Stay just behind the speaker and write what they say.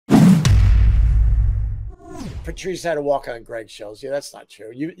Patrice had to walk on Greggshells. Yeah, that's not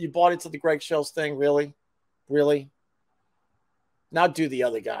true. You bought into the Greggshells thing, really? Really? Now do the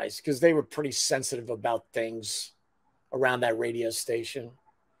other guys, because they were pretty sensitive about things around that radio station.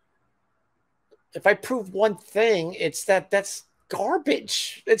 If I prove one thing, it's that's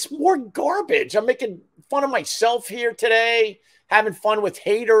garbage. It's more garbage. I'm making fun of myself here today, having fun with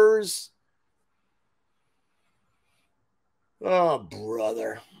haters. Oh,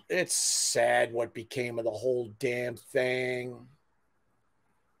 brother. It's sad what became of the whole damn thing.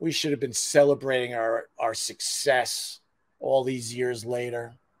 We should have been celebrating our success all these years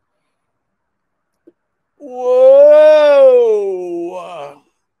later. Whoa.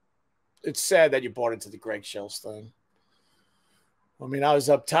 It's sad that you bought into the Greggshells thing. I mean, I was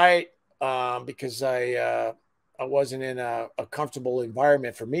uptight because I wasn't in a comfortable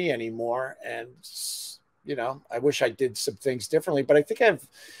environment for me anymore. And, you know, I wish I did some things differently. But I think I've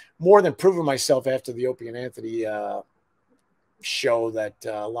more than proven myself after the Opie and Anthony show that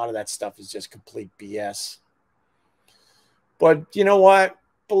a lot of that stuff is just complete BS. But you know what?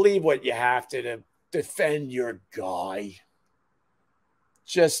 Believe what you have to defend your guy.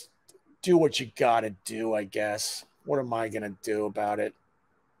 Just do what you got to do, I guess. What am I going to do about it?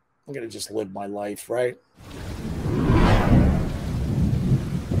 I'm going to just live my life, right?